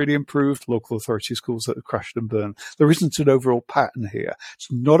that have really improved, local authority schools that have crashed and burned. There isn't an overall pattern here.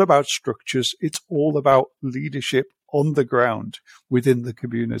 It's not about structures. It's all about leadership on the ground within the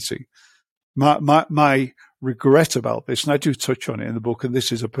community. My regret about this, and I do touch on it in the book, and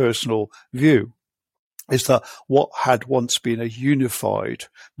this is a personal view, is that what had once been a unified,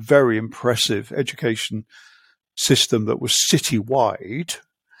 very impressive education system that was citywide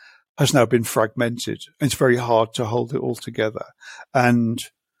has now been fragmented. It's very hard to hold it all together. And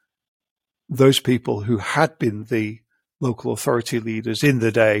those people who had been the local authority leaders in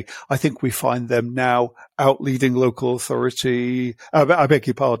the day, I think we find them now out leading local authority, I beg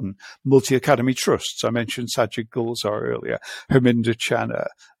your pardon, multi-academy trusts. I mentioned Sajid Gulzar earlier, Harminder Channa.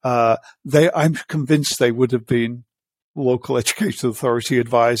 I'm convinced they would have been local education authority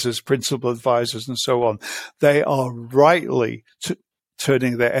advisors, principal advisors, and so on. They are rightly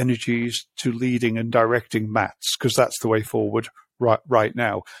turning their energies to leading and directing maths, because that's the way forward right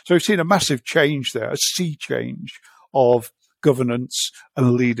now. So we've seen a massive change there, a sea change of governance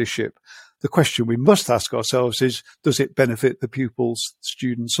and leadership. The question we must ask ourselves is, does it benefit the pupils,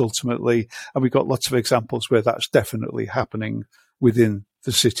 students ultimately? And we've got lots of examples where that's definitely happening within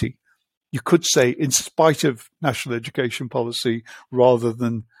the city. You could say in spite of national education policy rather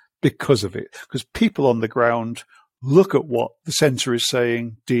than because of it, because people on the ground look at what the centre is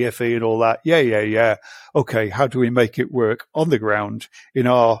saying, DFE and all that. Yeah. Okay, how do we make it work on the ground in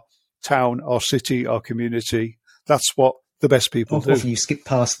our town, our city, our community? That's what the best people do. Often you skip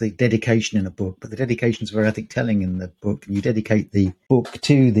past the dedication in a book, but the dedication is very, I think, telling in the book. You dedicate the book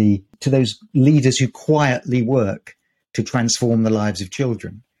to those leaders who quietly work to transform the lives of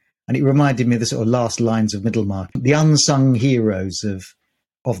children. And it reminded me of the sort of last lines of Middlemarch, the unsung heroes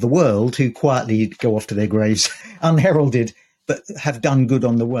of the world who quietly go off to their graves unheralded, but have done good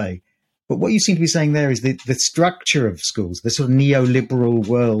on the way. But what you seem to be saying there is the structure of schools, the sort of neoliberal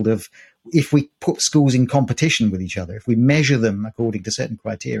world of, if we put schools in competition with each other, if we measure them according to certain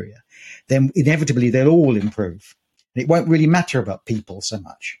criteria, then inevitably they'll all improve. And it won't really matter about people so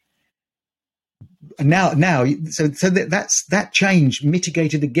much. And now, so that change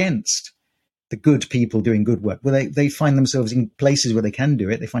mitigated against the good people doing good work. Well, they find themselves in places where they can do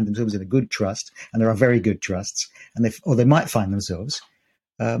it. They find themselves in a good trust, and there are very good trusts, and they might find themselves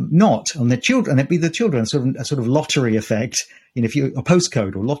not on the children. And it'd be the children, a sort of lottery effect. If you're a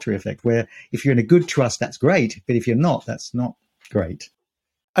postcode or lottery effect, where if you're in a good trust, that's great, but if you're not, that's not great.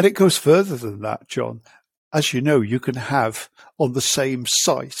 And it goes further than that, John. As you know, you can have on the same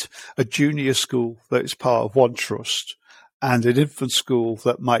site a junior school that is part of one trust and an infant school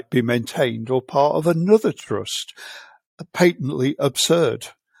that might be maintained or part of another trust. Patently absurd.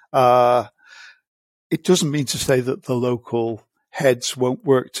 It doesn't mean to say that the local heads won't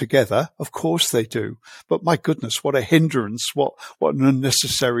work together. Of course they do. But my goodness, what a hindrance, what an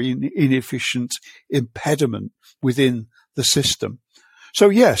unnecessary and inefficient impediment within the system. So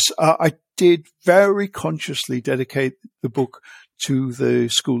yes, I did very consciously dedicate the book to the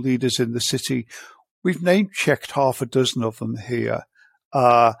school leaders in the city. We've name-checked half a dozen of them here.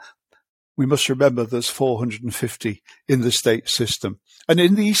 We must remember there's 450 in the state system. And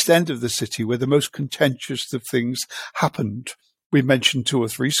in the east end of the city, where the most contentious of things happened, we mentioned 2 or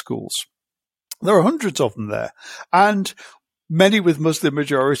 3 schools. There are hundreds of them there. And many with Muslim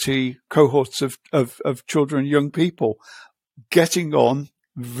majority cohorts of children, young people, getting on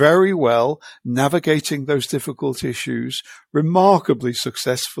very well, navigating those difficult issues remarkably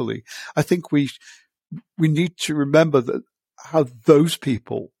successfully. I think we need to remember that how those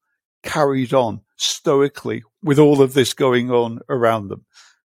people carried on stoically with all of this going on around them.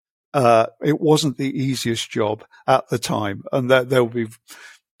 It wasn't the easiest job at the time, and that they'll be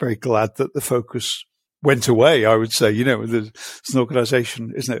very glad that the focus went away, I would say. It's an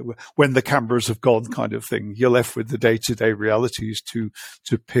organization, isn't it? When the cameras have gone kind of thing, you're left with the day-to-day realities to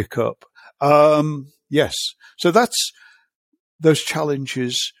pick up. Yes. So those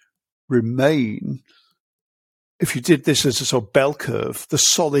challenges remain. If you did this as a sort of bell curve, the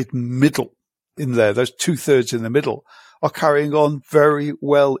solid middle in there, those 2/3 in the middle, are carrying on very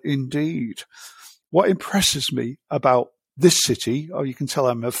well indeed. What impresses me about this city, you can tell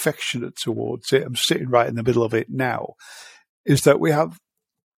I'm affectionate towards it, I'm sitting right in the middle of it now, is that we had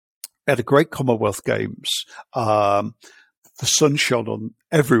a great Commonwealth Games. The sun shone on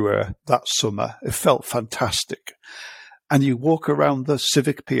everywhere that summer. It felt fantastic. And you walk around the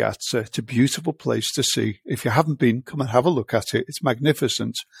Civic Piazza. It's a beautiful place to see. If you haven't been, come and have a look at it. It's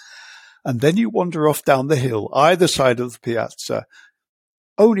magnificent. And then you wander off down the hill, either side of the piazza.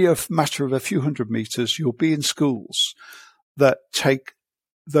 Only a matter of a few hundred meters, you'll be in schools that take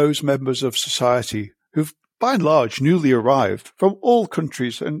those members of society who've, by and large, newly arrived from all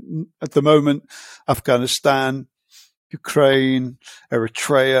countries. And at the moment, Afghanistan, Ukraine,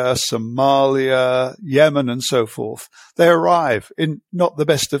 Eritrea, Somalia, Yemen, and so forth. They arrive in not the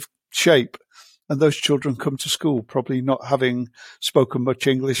best of shape. And those children come to school probably not having spoken much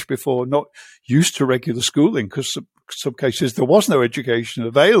English before, not used to regular schooling, because in some cases there was no education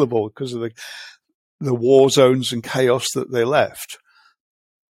available because of the war zones and chaos that they left.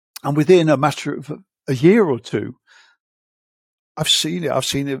 And within a matter of a year or two, I've seen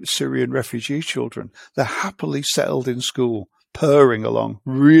it with Syrian refugee children. They're happily settled in school, purring along,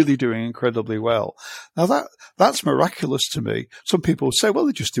 really doing incredibly well. Now that's miraculous to me. Some people say, well,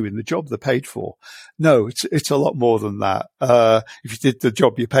 they're just doing the job they're paid for. No, it's a lot more than that. If you did the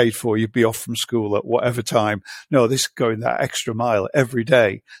job you paid for, you'd be off from school at whatever time. No, this is going that extra mile every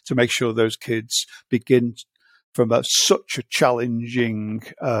day to make sure those kids begin from such a challenging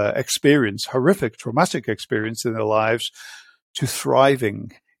experience, horrific, traumatic experience in their lives, to thriving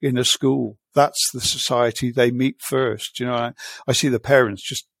in a school. That's the society they meet first. I see the parents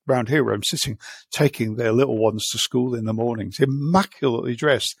just round here where I'm sitting, taking their little ones to school in the mornings, immaculately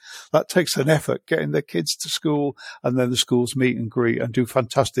dressed. That takes an effort, getting their kids to school, and then the schools meet and greet and do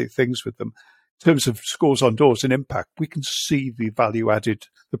fantastic things with them. In terms of Schools on Doors and impact, we can see the value added,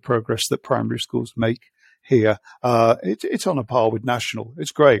 the progress that primary schools make here. It's on a par with national.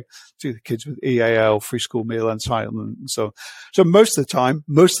 It's great. See the kids with EAL, free school meal entitlement, and so on. So most of the time,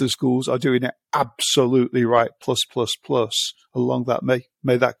 most of the schools are doing it absolutely right, plus. Along that,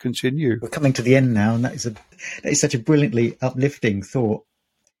 may that continue. We're coming to the end now, and that is such a brilliantly uplifting thought.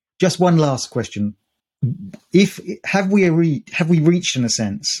 Just one last question: have we reached, in a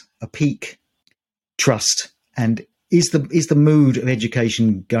sense, a peak trust, and is the mood of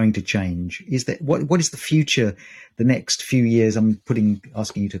education going to change? Is that what is the future? The next few years, I'm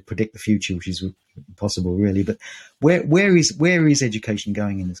asking you to predict the future, which is impossible, really. But where is education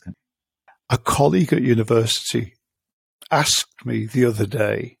going in this country? A colleague at university asked me the other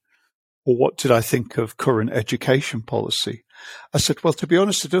day, well, what did I think of current education policy? I said, well, to be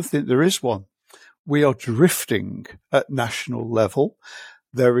honest, I don't think there is one. We are drifting at national level.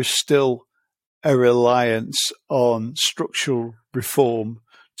 There is still a reliance on structural reform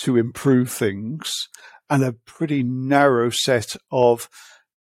to improve things, and a pretty narrow set of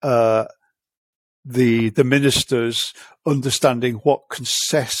the ministers understanding what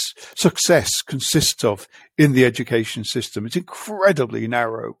success consists of in the education system. It's incredibly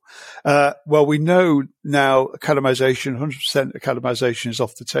narrow. Well, we know now academization, 100% academization is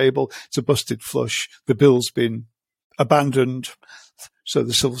off the table. It's a busted flush. The bill's been abandoned. So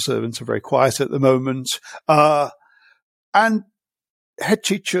the civil servants are very quiet at the moment. And head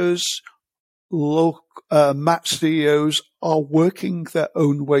teachers, MAT CEOs are working their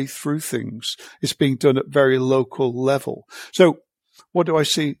own way through things. It's being done at very local level. So what do I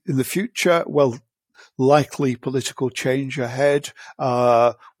see in the future? Well, likely political change ahead.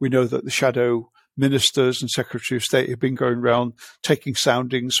 We know that the shadow ministers and Secretary of State have been going around taking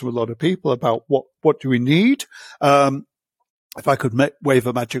soundings from a lot of people about what do we need. If I could wave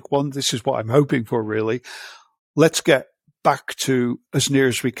a magic wand, this is what I'm hoping for, really. Let's get back to as near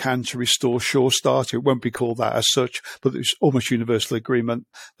as we can to restore Sure Start. It won't be called that as such, but there's almost universal agreement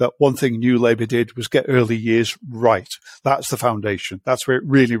that one thing New Labour did was get early years right. That's the foundation. That's where it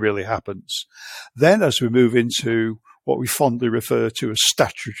really, really happens. Then as we move into what we fondly refer to as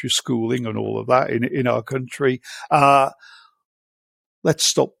statutory schooling and all of that in our country, let's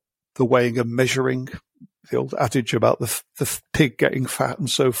stop the weighing and measuring. The old adage about the pig getting fat and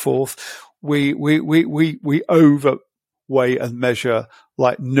so forth. We overweigh and measure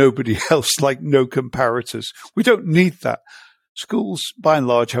like nobody else, like no comparators. We don't need that. Schools, by and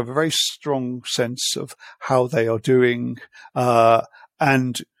large, have a very strong sense of how they are doing,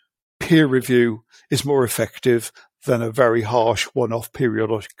 and peer review is more effective than a very harsh one-off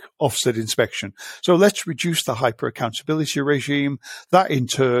periodic offset inspection. So let's reduce the hyper accountability regime. That in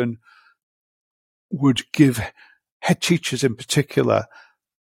turn would give head teachers in particular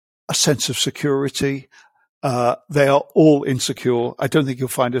a sense of security. They are all insecure. I don't think you'll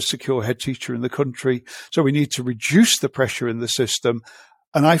find a secure head teacher in the country. So we need to reduce the pressure in the system.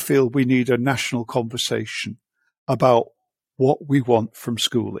 And I feel we need a national conversation about what we want from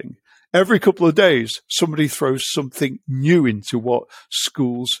schooling. Every couple of days, somebody throws something new into what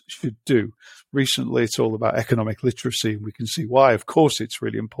schools should do. Recently, it's all about economic literacy, and we can see why. Of course, it's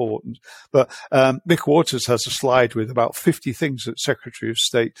really important. But Mick Waters has a slide with about 50 things that Secretary of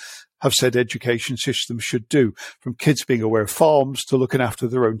State have said education systems should do, from kids being aware of farms to looking after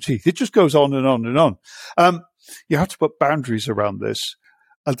their own teeth. It just goes on and on and on. You have to put boundaries around this.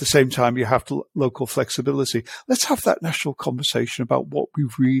 At the same time, you have local flexibility. Let's have that national conversation about what we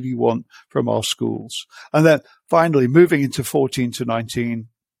really want from our schools. And then finally, moving into 14 to 19,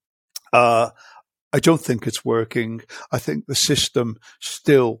 I don't think it's working. I think the system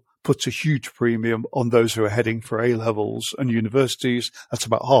still puts a huge premium on those who are heading for A-levels and universities. That's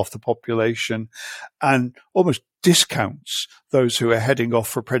about half the population, and almost discounts those who are heading off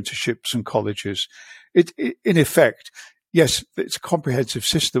for apprenticeships and colleges. In effect, yes, it's a comprehensive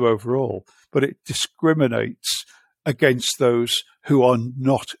system overall, but it discriminates against those who are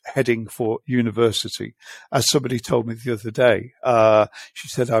not heading for university. As somebody told me the other day, she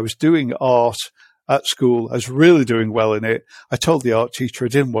said, I was doing art at school. I was really doing well in it. I told the art teacher I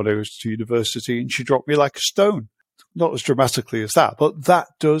didn't want to go to university, and she dropped me like a stone. Not as dramatically as that, but that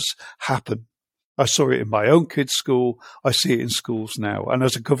does happen. I saw it in my own kids' school. I see it in schools now. And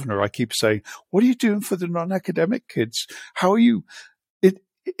as a governor, I keep saying, what are you doing for the non-academic kids? How are you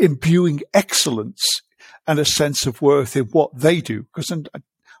imbuing excellence and a sense of worth in what they do? Because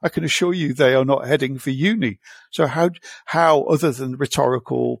I can assure you they are not heading for uni. So how other than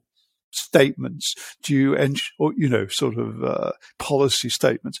rhetorical statements do you policy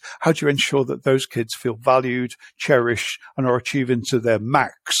statements, how do you ensure that those kids feel valued, cherished, and are achieving to their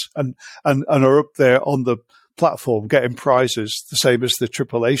max and are up there on the platform getting prizes the same as the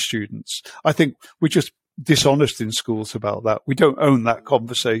AAA students? I think we just dishonest in schools about that. We don't own that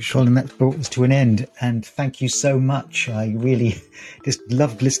conversation. Colin, that brought us to an end, and thank you so much. I really just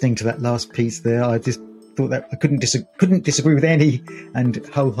loved listening to that last piece there. I just thought that I couldn't disagree with any, and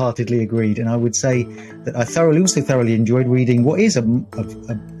wholeheartedly agreed. And I would say that I thoroughly enjoyed reading what is a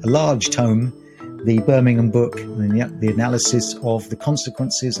large tome, the Birmingham book, and the analysis of the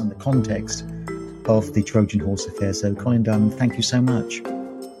consequences and the context of the Trojan Horse affair. So, Colin Diamond, thank you so much.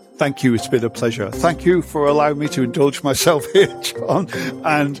 Thank you. It's been a pleasure. Thank you for allowing me to indulge myself here, John,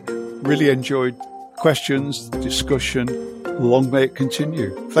 and really enjoyed questions, discussion. Long may it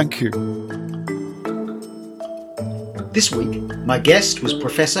continue. Thank you. This week, my guest was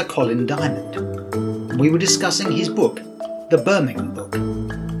Professor Colin Diamond. We were discussing his book, The Birmingham Book,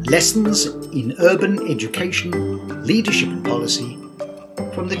 Lessons in Urban Education, Leadership and Policy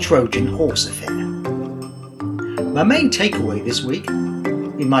from the Trojan Horse Affair. My main takeaway this week,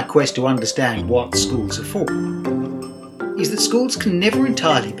 in my quest to understand what schools are for, is that schools can never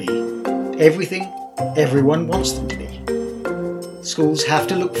entirely be everything everyone wants them to be. Schools have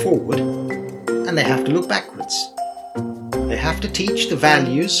to look forward, and they have to look backwards. They have to teach the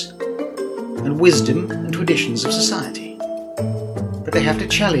values and wisdom and traditions of society. But they have to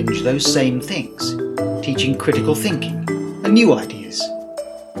challenge those same things, teaching critical thinking and new ideas.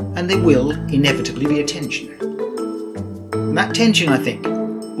 And there will inevitably be a tension. And that tension, I think,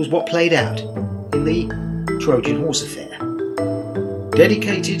 was what played out in the Trojan Horse affair.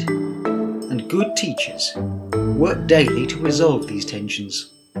 Dedicated and good teachers work daily to resolve these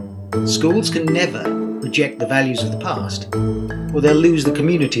tensions. Schools can never reject the values of the past, or they'll lose the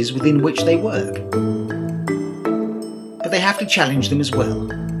communities within which they work. But they have to challenge them as well,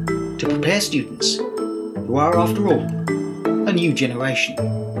 to prepare students who are, after all, a new generation,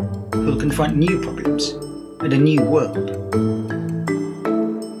 who will confront new problems and a new world.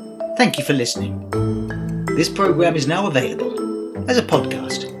 Thank you for listening. This programme is now available as a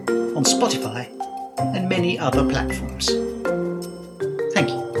podcast on Spotify and many other platforms. Thank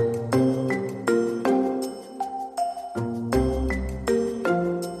you.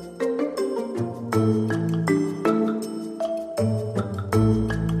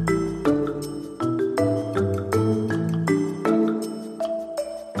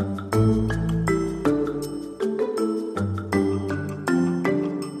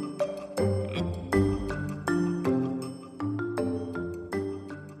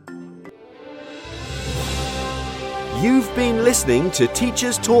 You've been listening to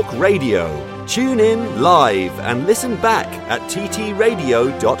Teachers Talk Radio. Tune in live and listen back at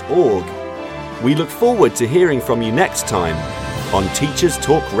ttradio.org. We look forward to hearing from you next time on Teachers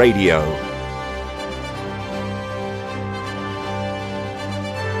Talk Radio.